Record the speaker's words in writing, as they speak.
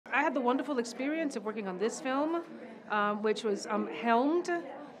had the wonderful experience of working on this film, which was helmed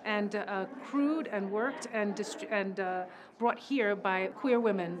and crewed and worked and brought here by queer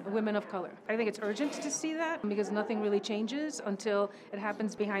women of color. I think it's urgent to see that because nothing really changes until it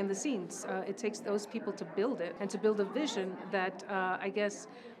happens behind the scenes. It takes those people to build it and to build a vision that I guess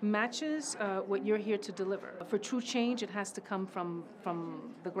matches what you're here to deliver. For true change, it has to come from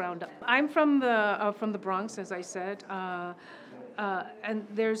the ground up. I'm from the Bronx, as I said. And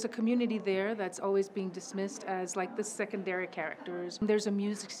there's a community there that's always being dismissed as like the secondary characters. There's a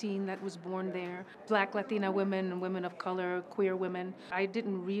music scene that was born there. Black, Latina women and women of color, queer women. I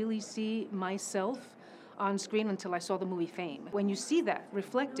didn't really see myself on screen until I saw the movie Fame. When you see that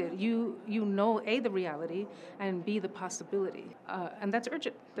reflected, you know A, the reality, and B, the possibility. And that's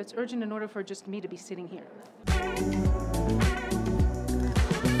urgent. That's urgent in order for just me to be sitting here.